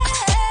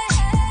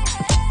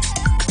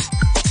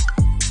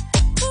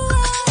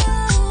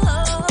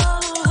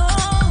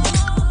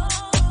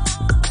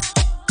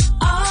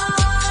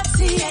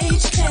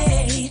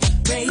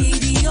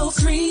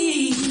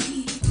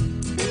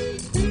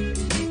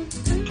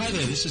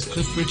This is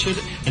Cliff Richard,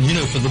 and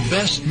for the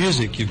best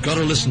music, you've got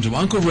to listen to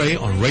Uncle Ray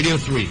on Radio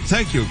 3.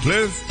 Thank you,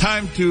 Cliff.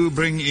 Time to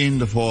bring in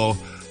the four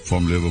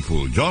from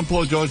Liverpool. John,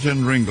 Paul, George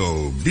and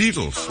Ringo,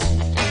 Beatles.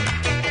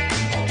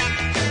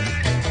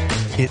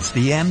 It's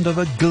the end of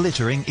a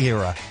glittering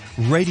era.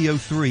 Radio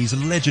 3's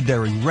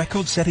legendary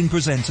record-setting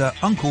presenter,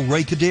 Uncle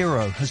Ray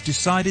Cordero, has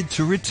decided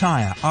to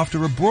retire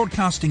after a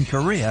broadcasting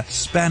career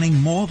spanning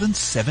more than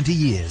 70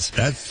 years.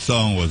 That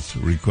song was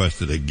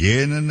requested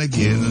again and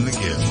again and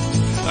again.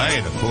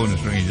 Hey, the phone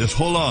is ringing. Just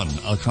hold on.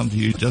 I'll come to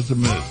you in just a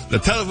minute. The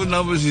telephone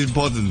number is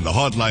important. The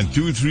hotline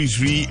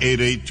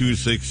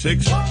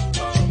 233-88266.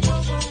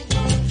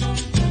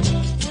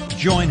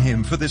 Join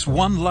him for this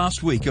one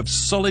last week of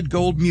solid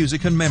gold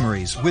music and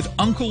memories with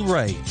Uncle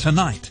Ray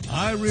tonight.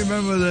 I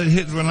remember that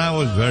hit when I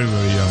was very,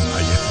 very young.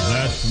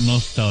 That's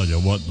nostalgia,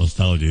 what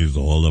nostalgia is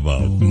all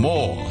about.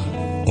 More.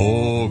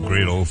 Oh,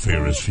 great old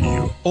favorites for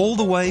you. All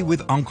the way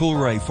with Uncle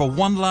Ray for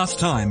one last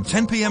time,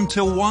 10 p.m.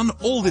 till 1,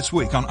 all this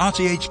week on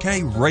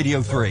RTHK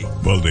Radio 3.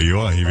 Well, there you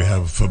are. If you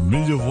have a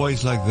familiar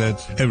voice like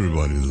that,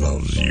 everybody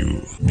loves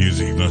you.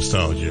 Music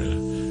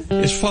nostalgia.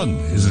 It's fun,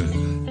 isn't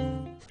it?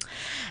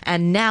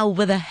 And now,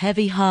 with a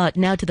heavy heart,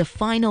 now to the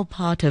final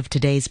part of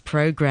today's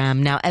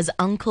program. Now, as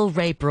Uncle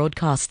Ray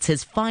broadcasts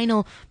his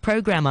final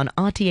program on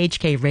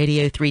RTHK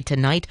Radio 3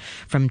 tonight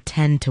from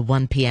 10 to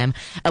 1 p.m.,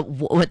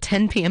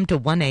 10 p.m. to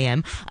 1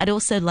 a.m., I'd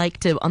also like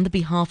to, on the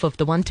behalf of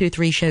the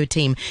 123 show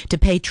team, to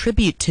pay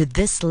tribute to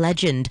this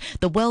legend.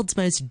 The world's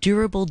most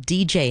durable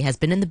DJ has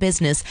been in the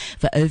business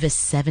for over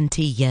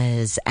 70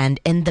 years. And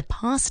in the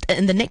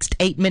next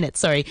 8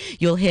 minutes,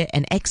 you'll hear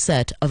an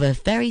excerpt of a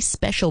very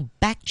special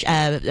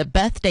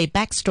birthday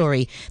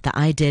backstory that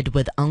I did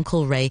with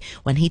Uncle Ray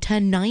when he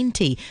turned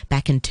 90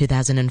 back in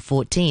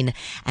 2014.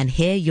 And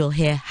here you'll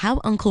hear how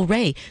Uncle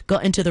Ray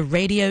got into the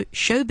radio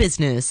show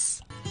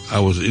business. I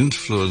was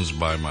influenced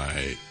by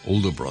my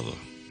older brother.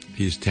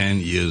 He's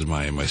 10 years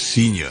my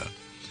senior.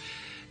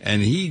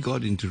 And he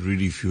got into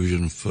Radio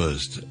Fusion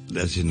first.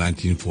 That's in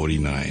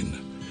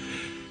 1949.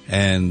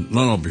 And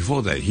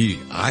before that,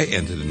 I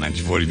entered in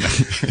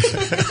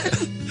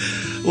 1949.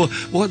 Well,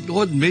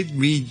 what made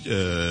me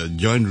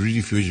join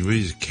Radio Fusion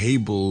was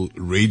cable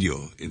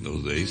radio in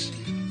those days.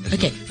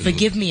 Okay,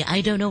 forgive me, I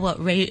don't know what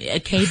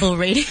cable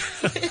radio.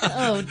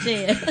 Oh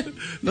dear.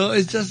 No,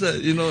 it's just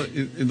that in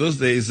those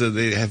days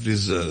they have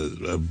this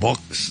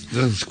box,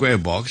 square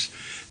box.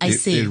 I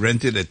see. They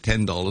rent it at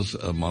 $10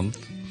 a month,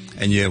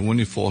 and you have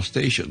only 4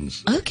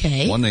 stations.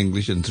 Okay. 1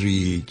 English and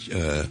 3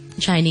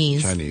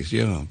 Chinese. Chinese,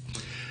 yeah.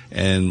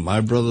 And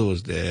my brother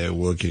was there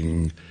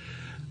working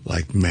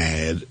like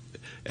mad.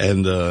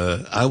 And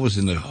I was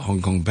in the Hong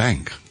Kong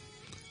Bank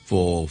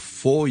for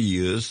 4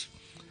 years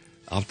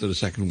after the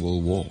Second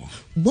World War.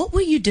 What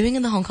were you doing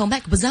in the Hong Kong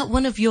Bank? Was that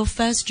one of your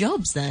first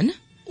jobs then?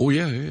 Oh,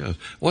 yeah.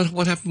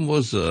 What happened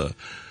was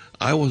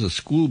I was a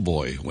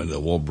schoolboy when the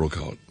war broke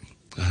out.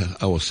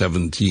 I was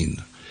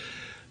 17.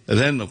 And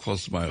then, of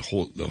course, my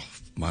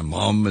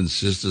mom and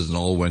sisters and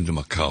all went to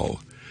Macau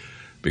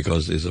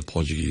because there's a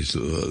Portuguese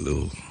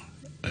little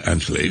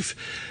enclave.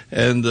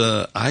 And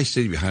I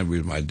stayed behind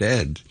with my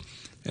dad.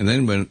 And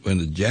then when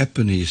the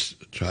Japanese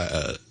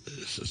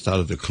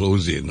started to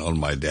close in on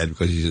my dad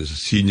because he's a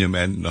senior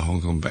man in the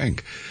Hong Kong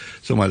Bank,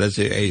 so my dad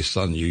said, "Hey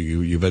son,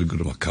 you better go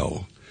to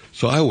Macau."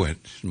 So I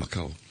went to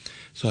Macau.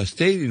 So I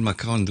stayed in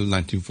Macau until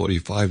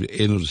 1945, the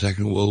end of the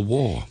Second World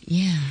War.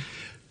 Yeah.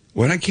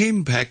 When I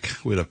came back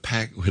with a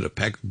pack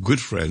of good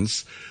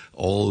friends,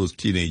 all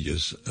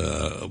teenagers,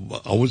 I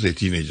wouldn't say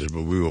teenagers,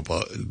 but we were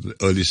about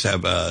early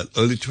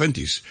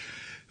 20s.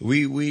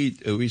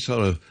 We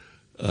sort of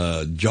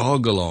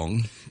jog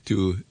along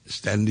to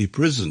Stanley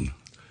Prison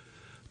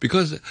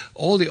because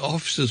all the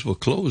offices were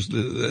closed.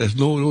 There's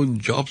no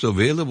jobs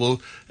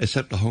available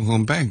except the Hong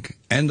Kong Bank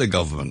and the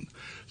government.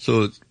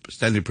 So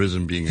Stanley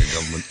Prison being a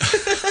government.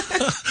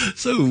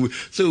 So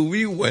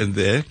we went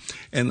there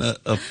and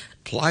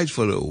applied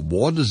for the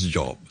warden's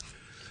job,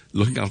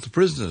 looking after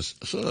prisoners.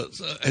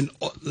 And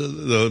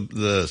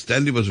the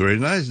Stanley was very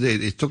nice.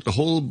 They took the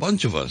whole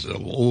bunch of us,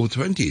 over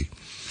 20.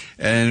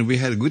 And we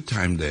had a good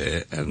time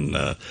there. And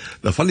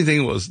the funny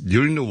thing was,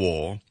 during the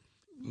war,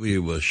 we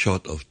were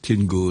short of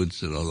tin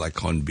goods, like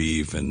corned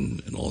beef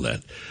and all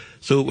that.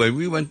 So when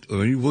we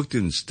worked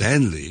in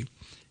Stanley,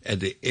 at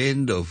the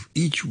end of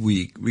each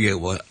week, we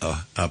had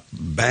a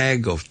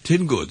bag of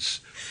tin goods,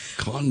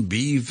 corned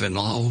beef and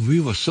all. We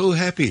were so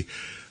happy.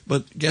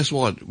 But guess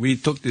what? We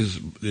took this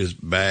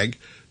bag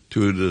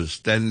to the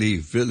Stanley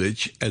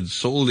Village and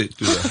sold it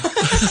to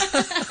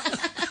the...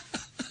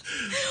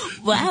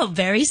 Wow,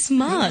 very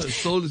smart. Yeah,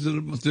 sold it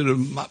to the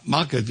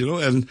market,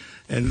 and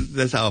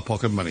that's our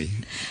pocket money.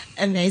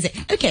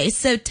 Amazing. Okay,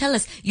 so tell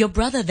us, your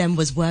brother then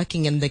was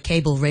working in the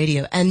cable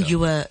radio, and you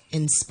were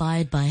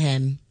inspired by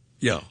him.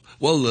 Yeah.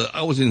 Well,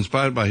 I was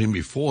inspired by him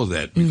before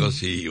that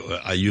because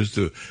I used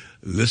to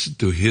listen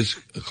to his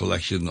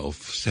collection of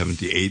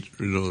 78,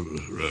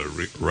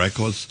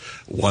 records,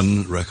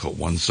 one record,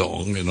 one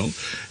song,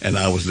 and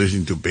I was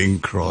listening to Bing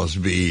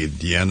Crosby,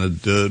 Deanna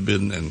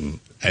Durbin, and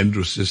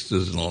Andrews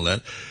Sisters and all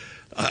that.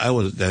 I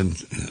was then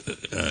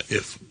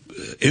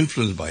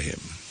influenced by him.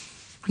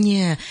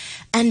 Yeah.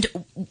 And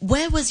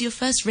where was your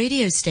first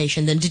radio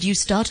station then? Did you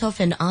start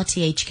off in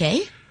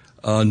RTHK?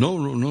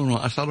 No.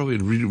 I started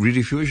with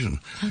Rediffusion.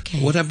 Okay.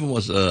 What happened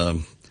was,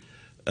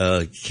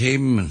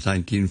 came in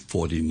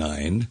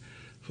 1949,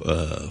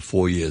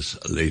 4 years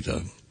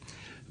later.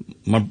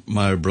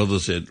 My brother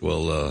said,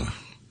 well,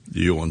 do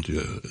you want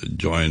to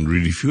join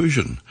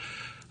Rediffusion?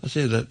 I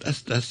said,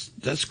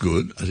 that's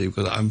good. I said,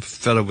 because I'm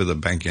fed up with the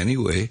bank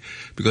anyway,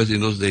 because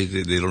in those days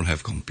they don't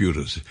have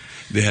computers.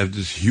 They have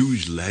these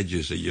huge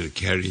ledgers that you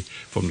carry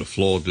from the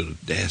floor to the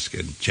desk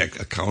and check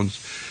accounts.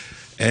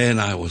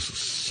 And I was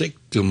sick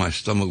to my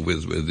stomach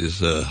with this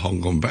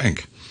Hong Kong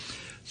bank.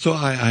 So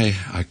I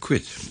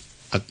quit.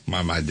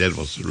 My dad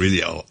was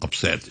really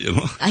upset, you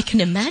know. I can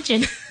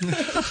imagine.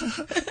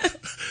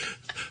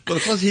 But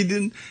of course he's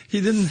been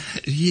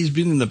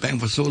in the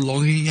bank for so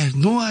long, he has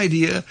no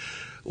idea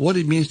what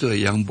it means to a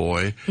young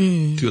boy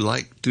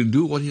to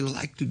do what he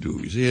liked to do.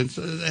 You see,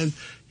 and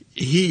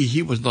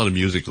he was not a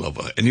music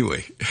lover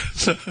anyway.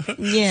 So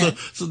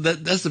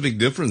that's the big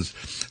difference.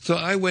 So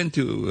I went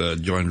to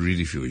join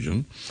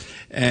Rediffusion,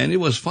 and it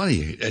was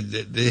funny.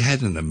 They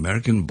had an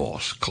American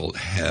boss called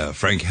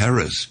Frank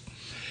Harris.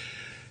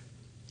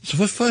 So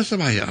for the first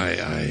time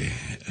I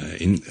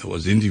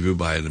was interviewed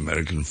by an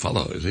American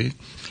fellow, you see,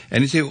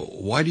 and he said,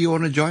 "Why do you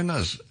want to join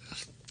us?"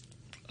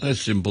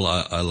 It's simple.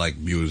 I like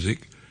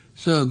music.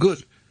 So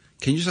good.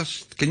 Can you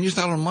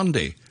start on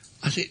Monday?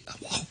 I said,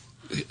 wow.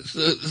 It's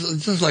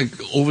just like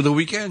over the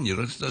weekend, you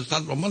know,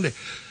 start on Monday.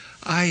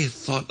 I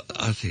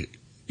said,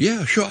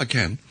 yeah, sure I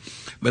can.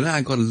 But then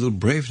I got a little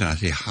brave now. I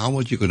said, how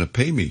much are you going to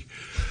pay me?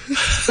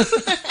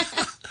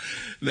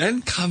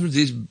 Then comes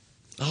this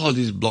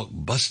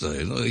blockbuster,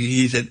 you know.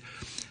 He said,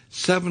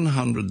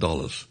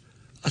 $700.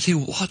 I said,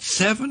 what,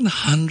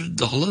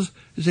 $700?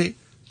 He said,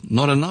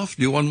 not enough?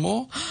 Do you want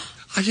more?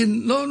 I said,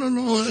 no,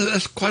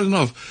 that's quite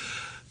enough.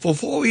 For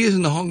 4 years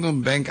in the Hong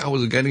Kong bank, I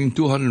was getting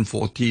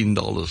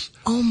 $214.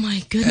 Oh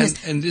my goodness!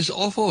 And this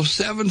offer of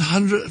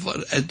 $700 for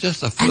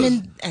just a first.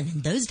 And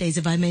in those days,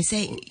 if I may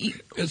say,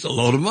 it's a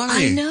lot of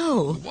money. I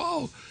know.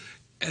 Wow!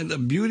 And the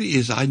beauty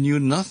is, I knew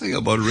nothing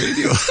about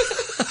radio.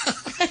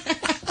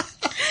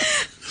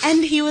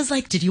 And he was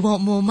like, "Did you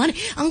want more money,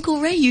 Uncle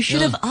Ray? You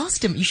should have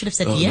asked him. You should have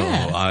said,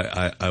 yeah." No,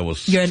 I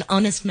was. You're an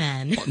honest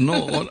man.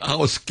 No, I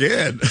was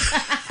scared.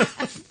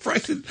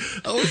 Frightened.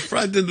 I was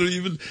frightened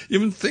to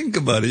even think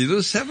about it. You know,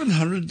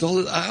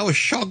 $700. I was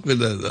shocked with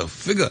the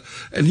figure,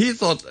 and he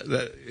thought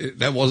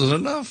that wasn't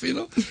enough. You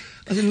know,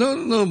 I said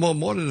no,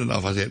 more than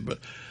enough. I said,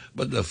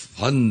 but the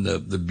fun,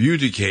 the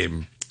beauty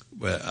came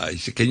where I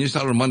said, "Can you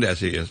start on Monday?" I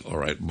said, "Yes, all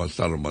right, I'll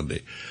start on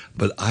Monday."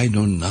 But I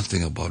know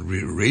nothing about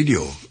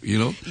radio. You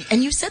know,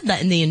 and you said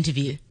that in the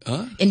interview.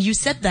 Huh? And you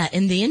said that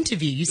in the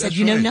interview. You said That's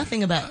you know right.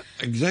 nothing about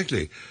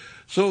exactly.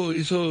 So I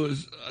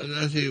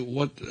say,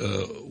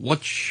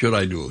 what should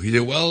I do? He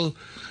said, well,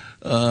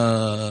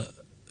 why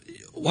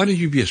don't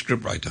you be a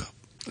scriptwriter?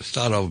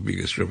 Start off being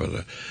a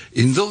scriptwriter.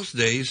 In those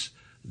days,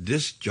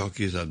 disc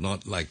jockeys are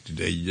not like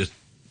today. You just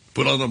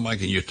put on the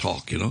mic and you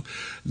talk, you know.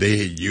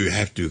 You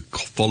have to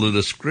follow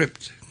the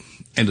script.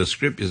 And the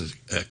script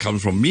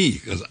comes from me,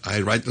 because I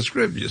write the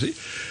script, you see.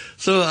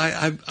 So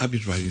I've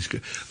been writing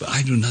script, but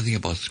I know nothing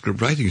about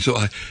script writing. So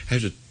I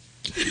have to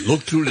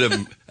look through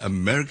the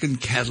American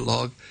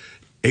catalog,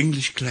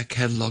 English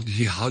catalog, to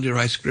see how they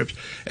write scripts,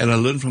 and I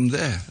learned from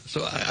there.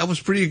 So I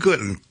was pretty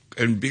good,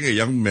 and being a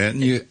young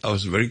man, I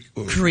was very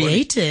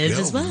creative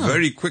as well,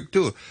 very quick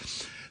too.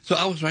 So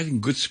I was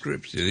writing good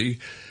scripts, you see.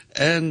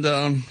 And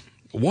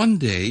one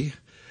day,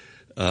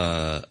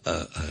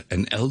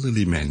 an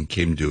elderly man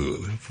came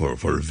for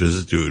a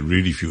visit to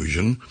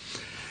Rediffusion,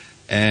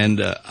 and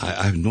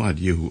I have no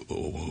idea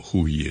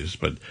who he is,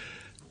 but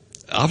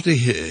after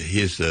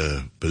his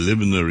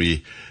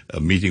preliminary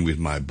meeting with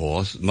my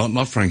boss,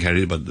 not Frank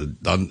Harris, but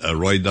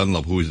Roy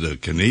Dunlop, who is the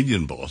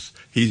Canadian boss,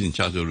 he's in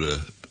charge of the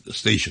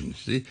station,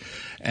 see?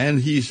 And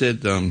he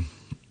said,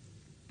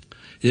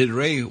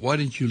 Ray, why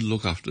don't you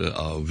look after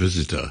our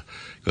visitor?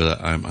 Because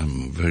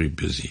I'm very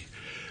busy.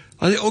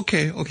 I said,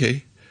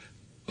 okay.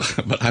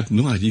 But I have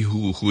no idea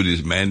who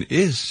this man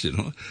is, you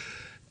know.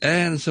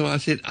 And so I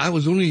said, I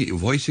was only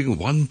voicing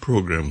one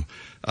program.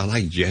 I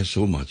like jazz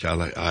so much. I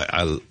love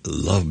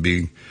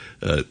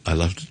I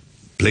love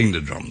playing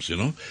the drums, you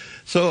know.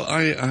 So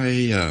I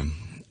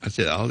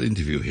said, I'll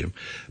interview him.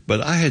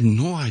 But I had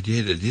no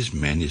idea that this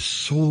man is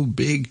so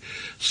big,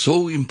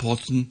 so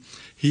important.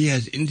 He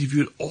has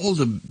interviewed all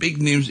the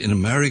big names in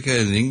America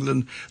and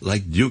England,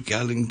 like Duke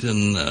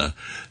Ellington,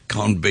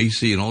 Count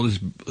Basie, and all these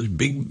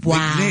big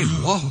names.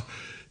 Wow.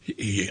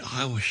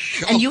 I was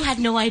shocked. And you had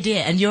no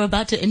idea, and you're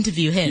about to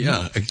interview him.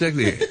 Yeah,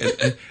 exactly.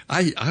 and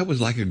I was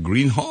like a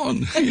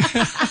greenhorn.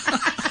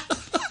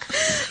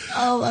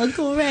 Oh,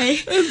 Uncle Ray.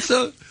 And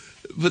so,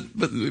 but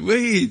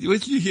wait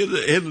you hear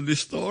the end of this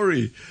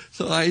story.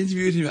 So I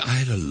interviewed him. I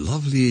had a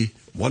lovely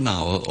 1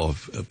 hour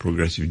of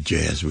progressive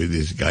jazz with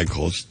this guy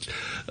called,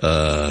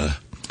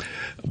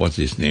 what's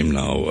his name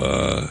now?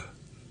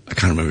 I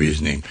can't remember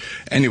his name.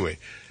 Anyway,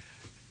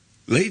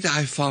 Later,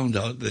 I found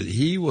out that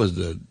he was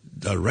the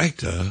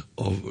director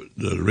of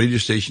the radio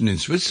station in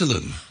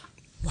Switzerland.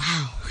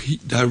 Wow. He's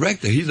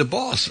the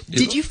boss.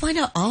 Did you find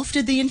out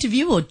after the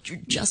interview or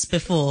just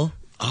before?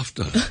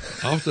 After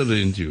the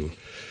interview.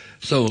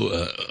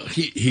 So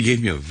he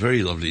gave me a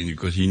very lovely interview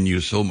because he knew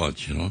so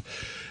much,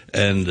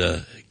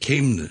 And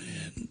came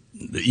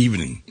the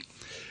evening.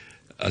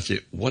 I said,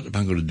 what am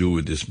I going to do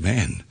with this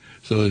man?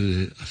 So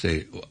I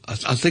say,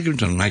 I'll take him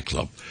to a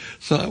nightclub.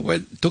 So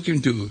I took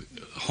him to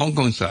Hong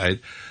Kong side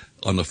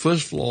on the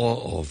first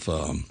floor of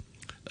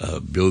a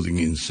building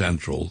in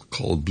Central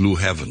called Blue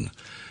Heaven.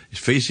 It's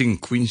facing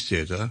Queen's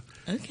Theatre.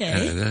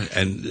 Okay.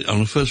 And on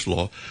the first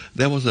floor,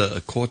 there was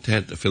a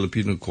quartet, a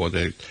Filipino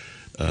quartet,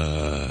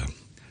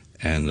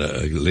 and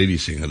a lady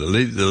singer. The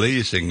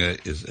lady singer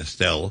is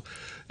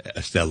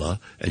Estella,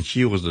 and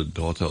she was the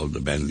daughter of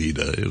the band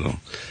leader,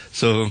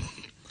 So,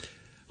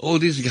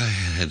 this guy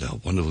had a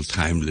wonderful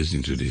time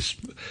listening to this.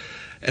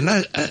 And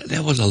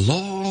there was a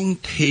long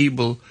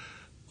table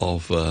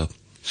of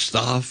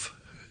staff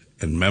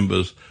and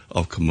members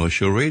of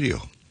commercial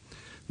radio.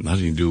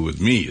 Nothing to do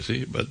with me, you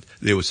see, but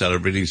they were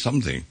celebrating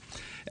something.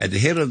 At the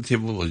head of the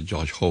table was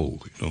George Ho,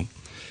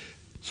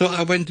 So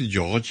I went to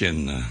George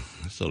and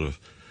sort of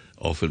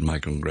offered my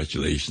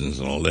congratulations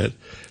and all that.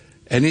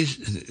 And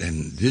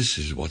this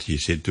is what he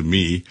said to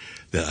me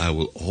that I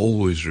will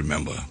always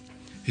remember.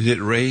 He said,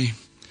 Ray,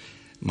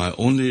 my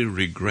only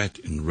regret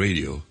in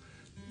radio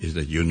is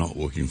that you're not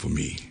working for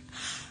me.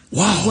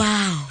 Wow.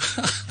 Wow.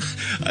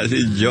 I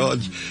said,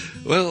 George,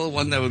 well,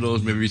 one never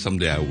knows. Maybe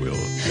someday I will.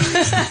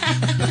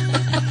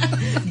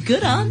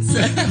 Good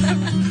answer.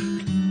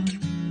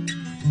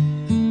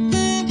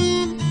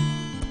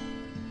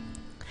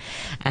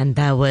 And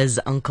that was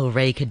Uncle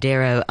Ray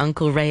Cordero.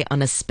 Uncle Ray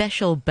on a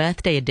special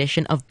birthday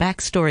edition of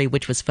Backstory,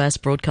 which was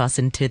first broadcast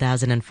in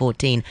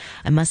 2014.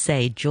 I must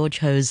say, George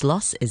Ho's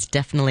loss is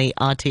definitely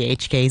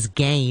RTHK's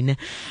gain,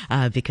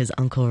 because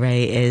Uncle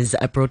Ray is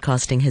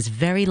broadcasting his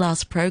very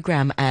last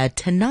program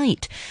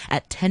tonight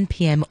at 10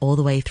 p.m. all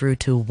the way through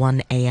to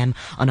 1 a.m.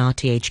 on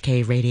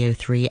RTHK Radio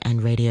 3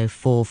 and Radio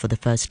 4 for the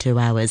first 2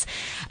 hours.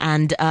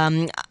 And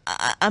I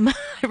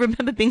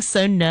remember being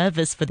so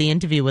nervous for the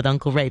interview with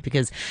Uncle Ray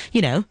because,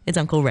 it's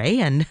Uncle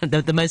Ray and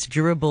the most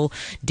durable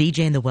DJ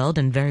in the world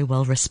and very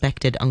well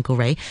respected Uncle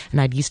Ray. And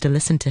I'd used to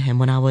listen to him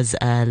when I was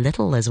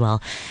little as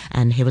well.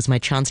 And here was my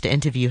chance to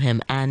interview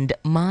him. And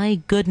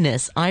my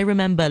goodness, I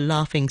remember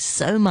laughing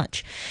so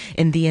much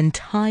in the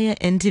entire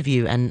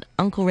interview. And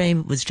Uncle Ray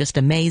was just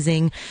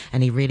amazing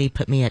and he really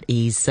put me at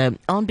ease. So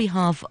on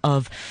behalf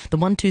of the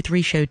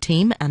 123 Show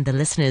team and the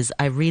listeners,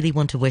 I really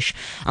want to wish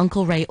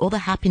Uncle Ray all the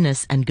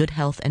happiness and good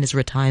health in his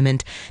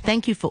retirement.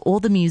 Thank you for all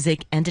the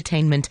music,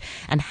 entertainment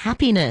and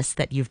happiness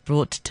that you've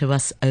brought to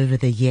us over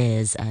the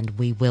years, and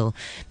we will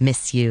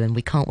miss you, and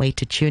we can't wait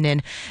to tune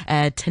in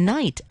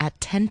tonight at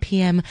 10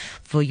 p.m.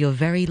 for your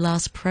very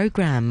last program.